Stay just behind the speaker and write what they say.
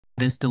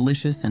This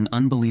delicious and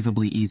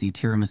unbelievably easy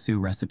tiramisu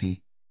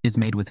recipe is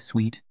made with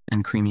sweet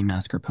and creamy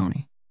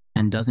mascarpone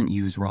and doesn't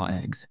use raw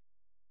eggs.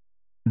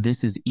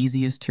 This is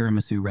easiest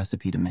tiramisu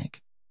recipe to make,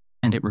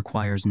 and it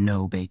requires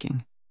no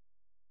baking.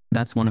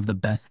 That's one of the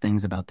best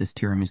things about this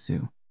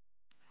tiramisu.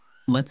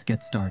 Let's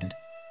get started.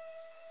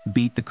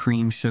 Beat the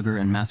cream, sugar,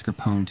 and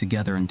mascarpone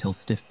together until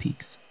stiff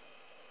peaks.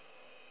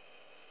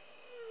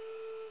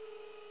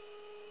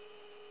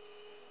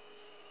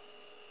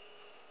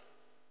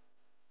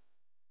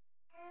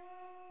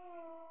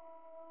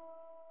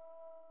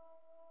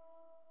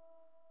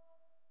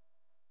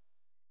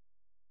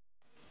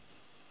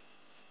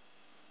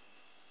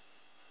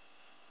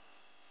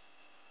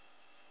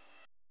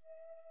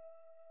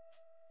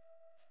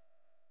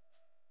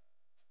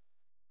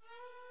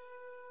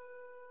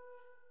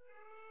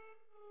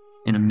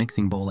 In a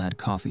mixing bowl, add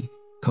coffee,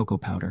 cocoa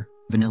powder,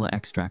 vanilla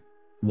extract,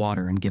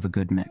 water, and give a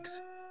good mix.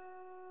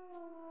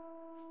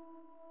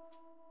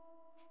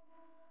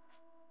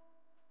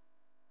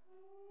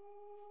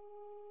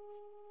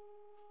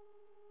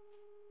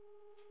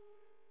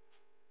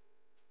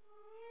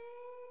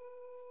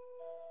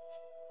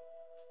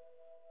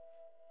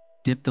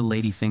 Dip the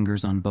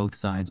ladyfingers on both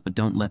sides, but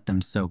don't let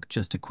them soak,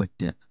 just a quick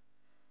dip.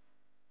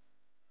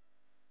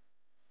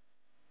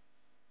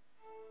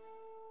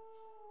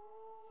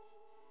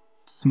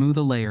 Smooth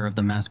a layer of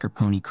the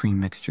mascarpone cream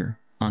mixture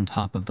on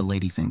top of the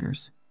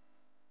ladyfingers.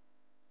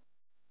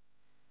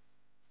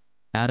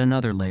 Add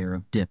another layer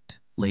of dipped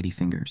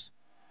ladyfingers.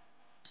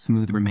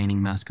 Smooth remaining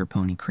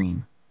mascarpone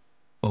cream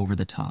over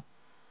the top.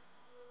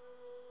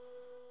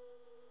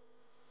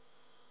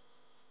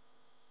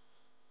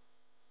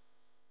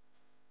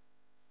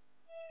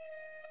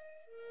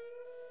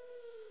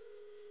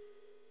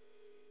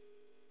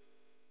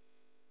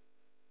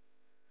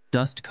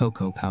 Dust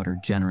cocoa powder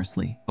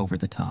generously over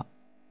the top.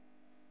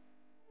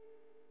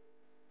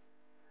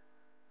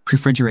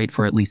 Refrigerate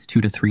for at least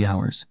 2 to 3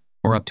 hours,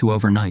 or up to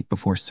overnight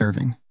before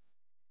serving.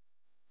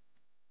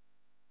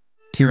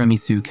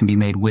 Tiramisu can be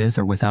made with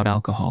or without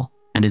alcohol,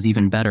 and is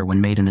even better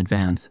when made in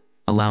advance,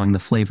 allowing the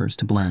flavors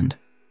to blend.